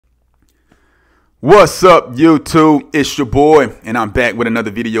What's up, YouTube? It's your boy, and I'm back with another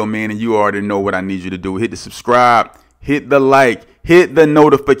video, man. And you already know what I need you to do. Hit the subscribe, hit the like, hit the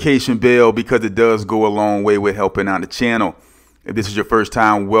notification bell, because it does go a long way with helping out the channel. If this is your first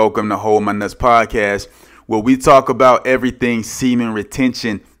time, welcome to Hold My Nuts Podcast, where we talk about everything semen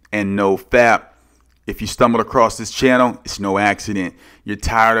retention and no fap. If you stumbled across this channel, it's no accident. You're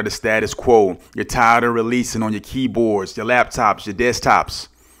tired of the status quo. You're tired of releasing on your keyboards, your laptops, your desktops.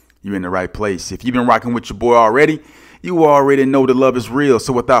 You're in the right place. If you've been rocking with your boy already, you already know the love is real.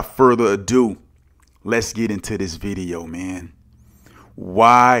 So without further ado, let's get into this video, man.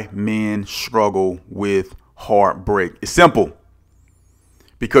 Why men struggle with heartbreak. It's simple.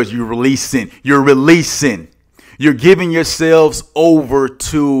 Because you're releasing. You're giving yourselves over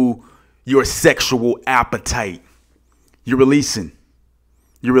to your sexual appetite. You're releasing.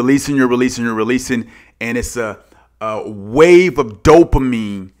 And it's a wave of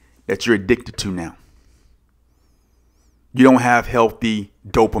dopamine that you're addicted to now. You don't have healthy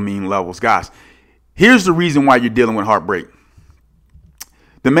dopamine levels. Guys, here's the reason why you're dealing with heartbreak.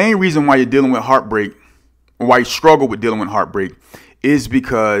 The main reason why you're dealing with heartbreak, or why you struggle with dealing with heartbreak, is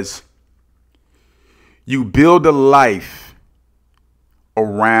because you build a life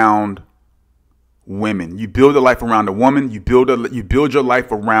around women. You build a life around a woman. You build your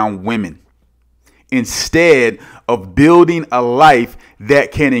life around women, instead of building a life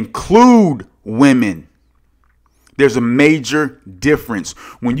that can include women. There's a major difference.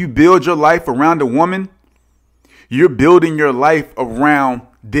 When you build your life around a woman, you're building your life around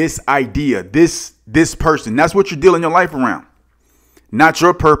this idea, this person. That's what you're building your life around. Not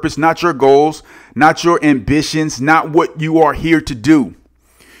your purpose, not your goals, not your ambitions, not what you are here to do.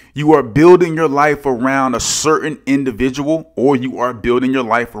 You are building your life around a certain individual, or you are building your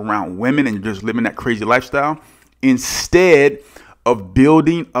life around women and you're just living that crazy lifestyle, instead of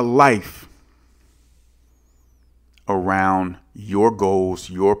building a life around your goals,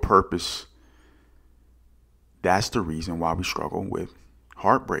 your purpose. That's the reason why we struggle with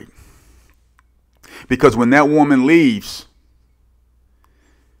heartbreak. Because when that woman leaves,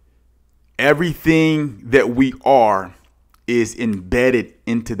 everything that we are is embedded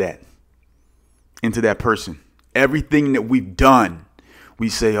into that person. Everything that we've done, we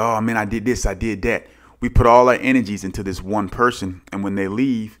say, oh man, I did this, I did that. We put all our energies into this one person, and when they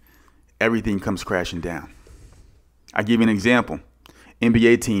leave, everything comes crashing down. I give you an example.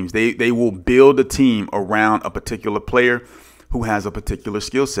 NBA teams, they will build a team around a particular player who has a particular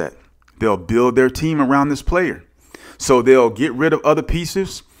skill set. They'll build their team around this player. So they'll get rid of other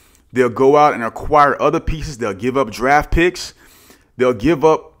pieces. They'll go out and acquire other pieces. They'll give up draft picks. They'll give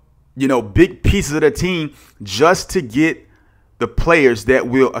up, big pieces of the team just to get the players that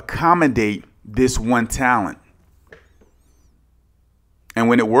will accommodate this one talent. And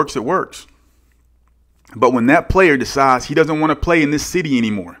when it works, it works. But when that player decides he doesn't want to play in this city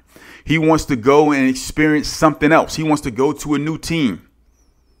anymore, he wants to go and experience something else. He wants to go to a new team.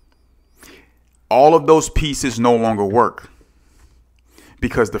 All of those pieces no longer work,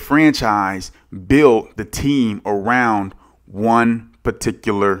 because the franchise built the team around one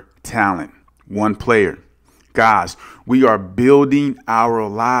particular talent, one player. Guys, we are building our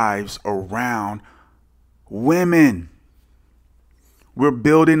lives around women. We're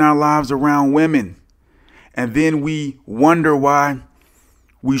building our lives around women. And then we wonder why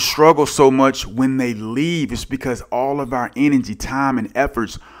we struggle so much when they leave. It's because all of our energy, time, and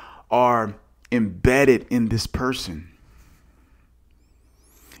efforts are embedded in this person.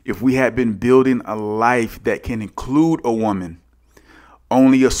 If we had been building a life that can include a woman,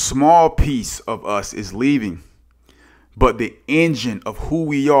 only a small piece of us is leaving. But the engine of who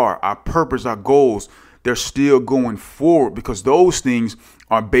we are, our purpose, our goals, they're still going forward, because those things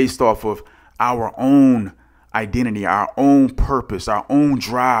are based off of our own identity, our own purpose, our own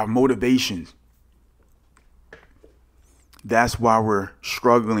drive, motivations. That's why we're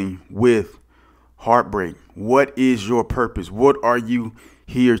struggling with heartbreak. What is your purpose? What are you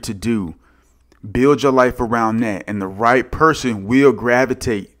here to do? Build your life around that, and the right person will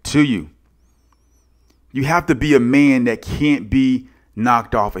gravitate to you. You have to be a man that can't be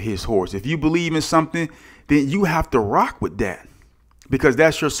knocked off of his horse. If you believe in something, then you have to rock with that, because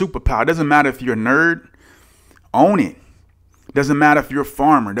that's your superpower. It doesn't matter if you're a nerd, own it. Doesn't matter if you're a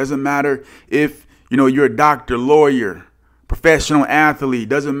farmer. Doesn't matter if you're a doctor, lawyer, professional athlete.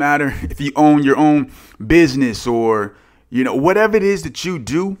 Doesn't matter if you own your own business, or whatever it is that you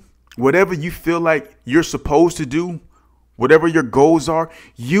do, whatever you feel like you're supposed to do, whatever your goals are,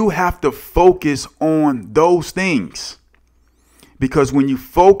 you have to focus on those things. Because when you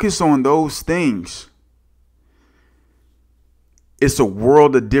focus on those things, it's a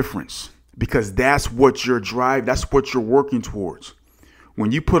world of difference. because that's what your drive, that's what you're working towards.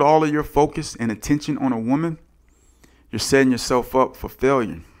 When you put all of your focus and attention on a woman, you're setting yourself up for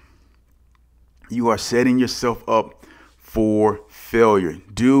failure. You are setting yourself up for failure.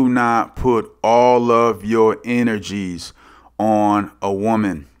 Do not put all of your energies on a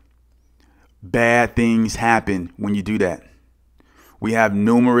woman. Bad things happen when you do that. We have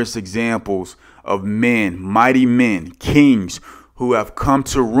numerous examples of men, mighty men, kings, who have come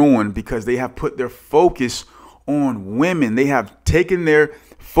to ruin because they have put their focus on women. They have taken their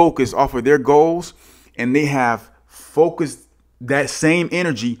focus off of their goals and they have focused that same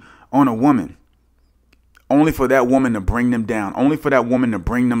energy on a woman, only for that woman to bring them down, only for that woman to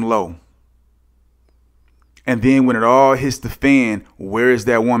bring them low. And then when it all hits the fan, where is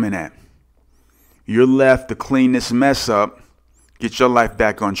that woman at? You're left to clean this mess up, get your life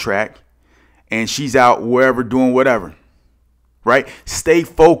back on track, and she's out wherever doing whatever. Right? Stay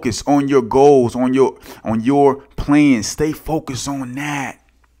focused on your goals, on your plans. Stay focused on that.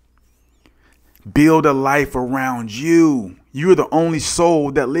 Build a life around you. You're the only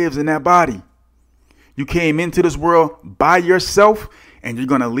soul that lives in that body. You came into this world by yourself and you're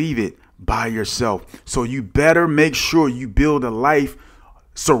going to leave it by yourself. So you better make sure you build a life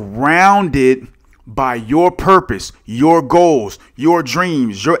surrounded by your purpose, your goals, your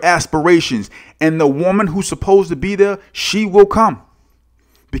dreams, your aspirations. And the woman who's supposed to be there, she will come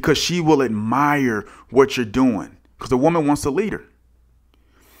because she will admire what you're doing, because the woman wants a leader.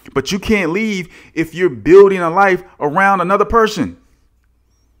 But you can't leave if you're building a life around another person.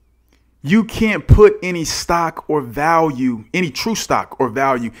 You can't put any stock or value, any true stock or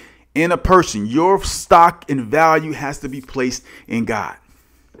value in a person. Your stock and value has to be placed in God.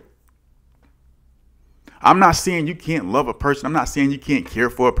 I'm not saying you can't love a person. I'm not saying you can't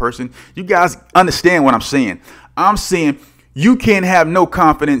care for a person. You guys understand what I'm saying. I'm saying you can't have no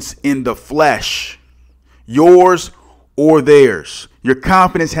confidence in the flesh, yours or theirs. Your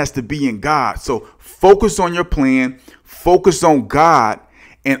confidence has to be in God. So focus on your plan, focus on God,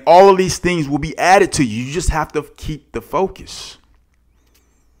 and all of these things will be added to you. You just have to keep the focus.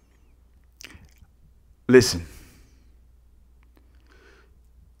 Listen,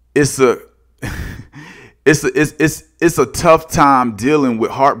 it's a tough time dealing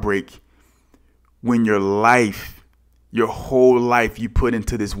with heartbreak when your whole life you put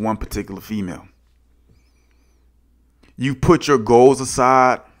into this one particular female. You put your goals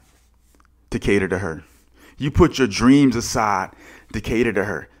aside to cater to her. You put your dreams aside to cater to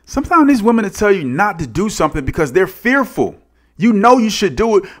her. Sometimes these women will tell you not to do something because they're fearful. You know you should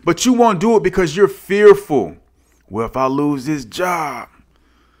do it, but you won't do it because you're fearful. Well, if I lose this job,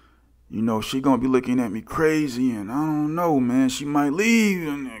 you know, she gonna be looking at me crazy, and I don't know, man. She might leave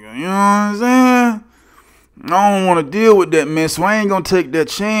the nigga. You know what I'm saying? I don't want to deal with that, man, so I ain't gonna take that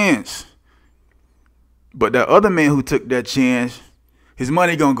chance. But that other man who took that chance, his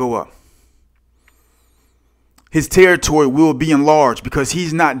money gonna go up. His territory will be enlarged because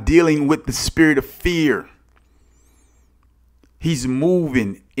he's not dealing with the spirit of fear. He's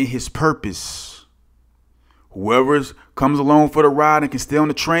moving in his purpose. Whoever comes along for the ride and can stay on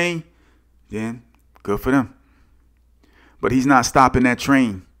the train, then good for them. But he's not stopping that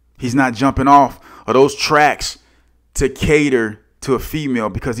train. He's not jumping off of those tracks to cater to a female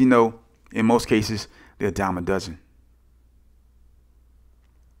because he know in most cases they're a dime a dozen.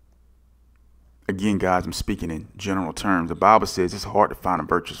 Again, guys, I'm speaking in general terms. The Bible says it's hard to find a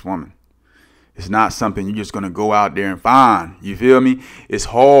virtuous woman. It's not something you're just going to go out there and find. You feel me? It's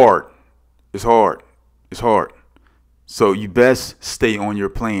hard. It's hard. It's hard. So you best stay on your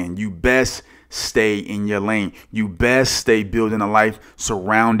plan. You best stay in your lane. You best stay building a life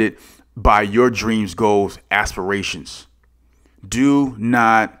surrounded by your dreams, goals, aspirations. Do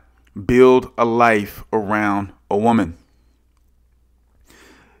not build a life around a woman.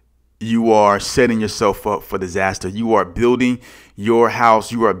 You are setting yourself up for disaster. You are building your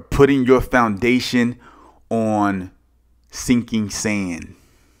house. You are putting your foundation on sinking sand.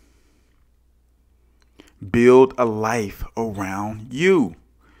 Build a life around you.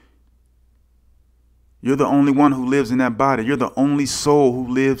 You're the only one who lives in that body. You're the only soul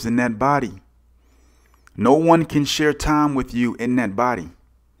who lives in that body. No one can share time with you in that body.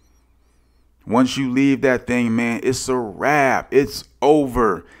 Once you leave that thing, man, it's a wrap. It's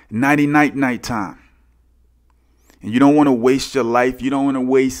over. Night time. And you don't want to waste your life. You don't want to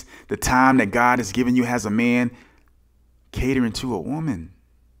waste the time that God has given you as a man catering to a woman.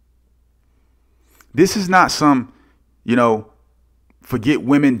 This is not some, forget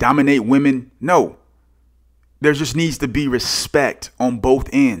women, dominate women. No, there just needs to be respect on both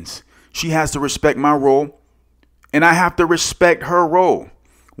ends. She has to respect my role and I have to respect her role.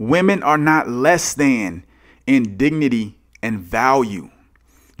 Women are not less than in dignity and value.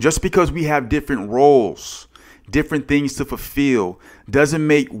 Just because we have different roles, different things to fulfill, doesn't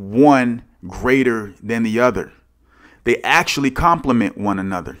make one greater than the other. They actually complement one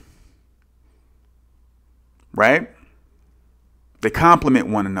another. Right? They complement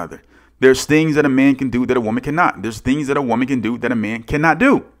one another. There's things that a man can do that a woman cannot. There's things that a woman can do that a man cannot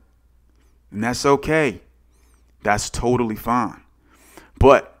do. And that's okay. That's totally fine.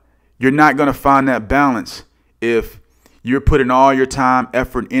 But you're not going to find that balance if you're putting all your time,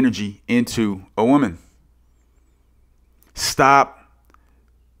 effort, and energy into a woman. Stop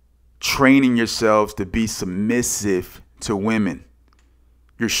training yourselves to be submissive to women.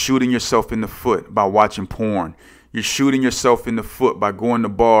 You're shooting yourself in the foot by watching porn. You're shooting yourself in the foot by going to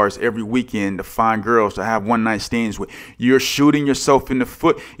bars every weekend to find girls to have one night stands with. You're shooting yourself in the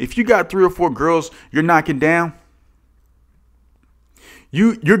foot. If you got 3 or 4 girls you're knocking down,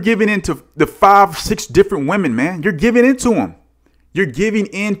 you're giving into the 5, 6 different women, man. You're giving into them. You're giving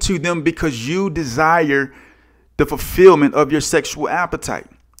into them because you desire the fulfillment of your sexual appetite.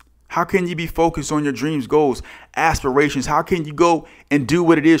 How can you be focused on your dreams, goals, aspirations? How can you go and do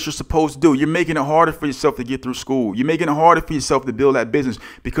what it is you're supposed to do? You're making it harder for yourself to get through school. You're making it harder for yourself to build that business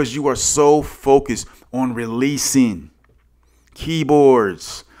because you are so focused on releasing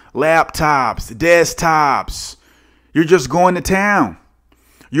keyboards, laptops, desktops. You're just going to town.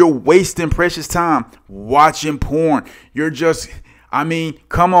 You're wasting precious time watching porn.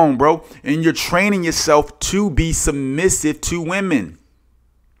 Come on, bro. And you're training yourself to be submissive to women.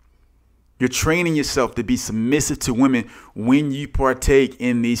 You're training yourself to be submissive to women when you partake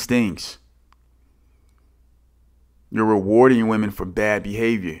in these things. You're rewarding women for bad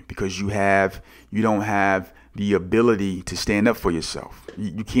behavior because you don't have the ability to stand up for yourself.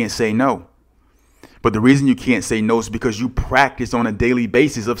 You can't say no. But the reason you can't say no is because you practice on a daily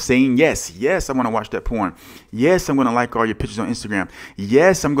basis of saying yes. Yes, I want to watch that porn. Yes, I'm going to like all your pictures on Instagram.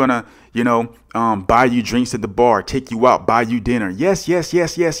 Yes, I'm going to, buy you drinks at the bar, take you out, buy you dinner. Yes, yes,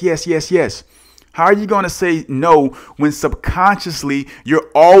 yes, yes, yes, yes, yes. How are you going to say no when subconsciously you're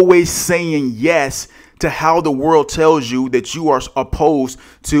always saying yes to how the world tells you that you are opposed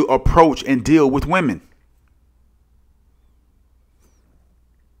to approach and deal with women?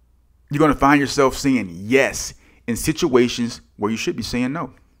 You're going to find yourself saying yes in situations where you should be saying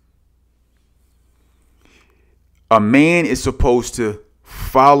no. A man is supposed to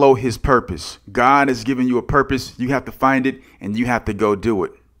follow his purpose. God has given you a purpose. You have to find it and you have to go do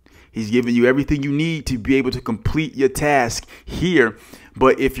it. He's given you everything you need to be able to complete your task here.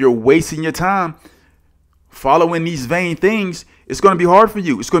 But if you're wasting your time following these vain things, it's going to be hard for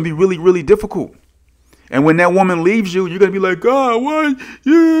you. It's going to be really, really difficult. And when that woman leaves you, you're going to be like, God, what?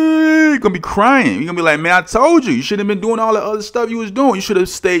 Yeah. You're going to be crying. You're going to be like, man, I told you. You shouldn't have been doing all the other stuff you was doing. You should have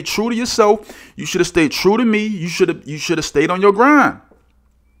stayed true to yourself. You should have stayed true to me. You should have stayed on your grind.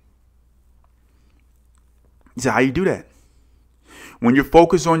 He said, how you do that? When you're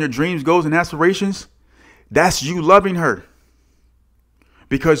focused on your dreams, goals, and aspirations, that's you loving her.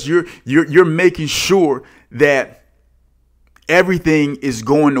 Because you're making sure that everything is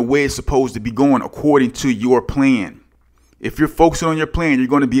going the way it's supposed to be going according to your plan. If you're focusing on your plan, you're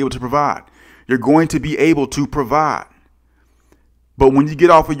going to be able to provide. You're going to be able to provide. But when you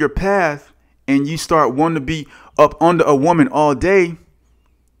get off of your path and you start wanting to be up under a woman all day,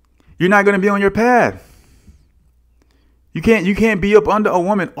 you're not going to be on your path. You can't be up under a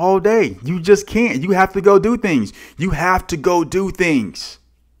woman all day. You just can't. You have to go do things. You have to go do things.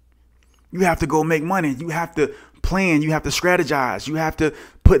 You have to go make money. You have to plan. You have to strategize. You have to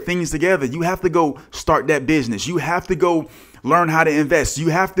put things together. You have to go start that business. You have to go learn how to invest. You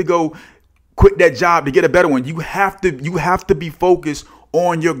have to go quit that job to get a better one. You have to be focused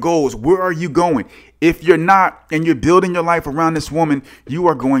on your goals. Where are you going? If you're not, and you're building your life around this woman, you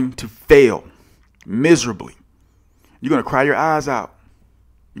are going to fail miserably. You're going to cry your eyes out.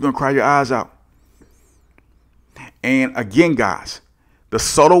 You're going to cry your eyes out. And again, guys, the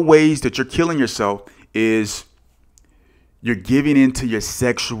subtle ways that you're killing yourself is you're giving into your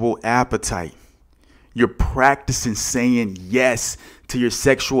sexual appetite. You're practicing saying yes to your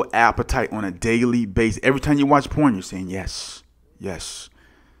sexual appetite on a daily basis. Every time you watch porn, you're saying yes, yes,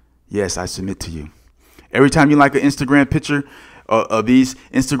 yes, I submit to you. Every time you like an Instagram picture of these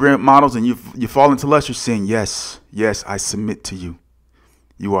Instagram models and you fall into lust, you're saying yes, yes, I submit to you.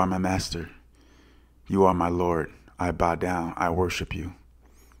 You are my master. You are my Lord. I bow down. I worship you.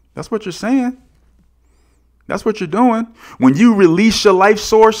 That's what you're saying. That's what you're doing. When you release your life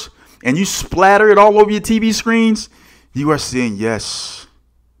source and you splatter it all over your TV screens, you are saying, yes,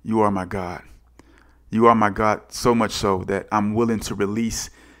 you are my God. You are my God, so much so that I'm willing to release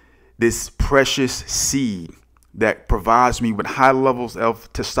this precious seed that provides me with high levels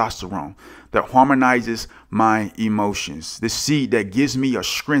of testosterone, that harmonizes my emotions. This seed that gives me a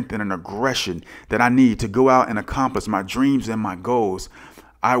strength and an aggression that I need to go out and accomplish my dreams and my goals.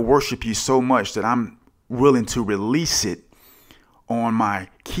 I worship you so much that I'm willing to release it on my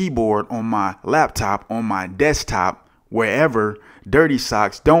keyboard, on my laptop, on my desktop, wherever. Dirty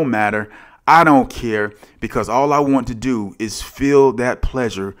socks, don't matter. I don't care, because all I want to do is feel that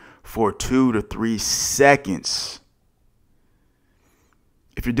pleasure for 2 to 3 seconds.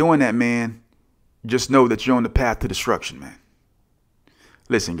 If you're doing that, man, just know that you're on the path to destruction, man.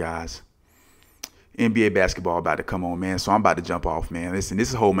 Listen, guys, NBA basketball about to come on, man. So I'm about to jump off, man. Listen, this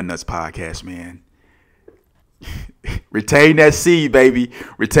is Hold My Nuts podcast, man. Retain that seed, baby.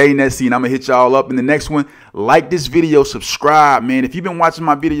 Retain that seed. I'm going to hit y'all up in the next one. Like this video, subscribe, man. If you've been watching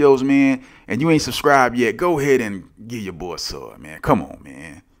my videos, man, and you ain't subscribed yet, go ahead and give your boy a sub, man. Come on,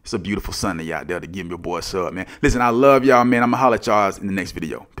 man. It's a beautiful Sunday out there to give your boy a sub, man. Listen, I love y'all, man. I'm going to holler at y'all in the next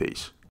video. Peace.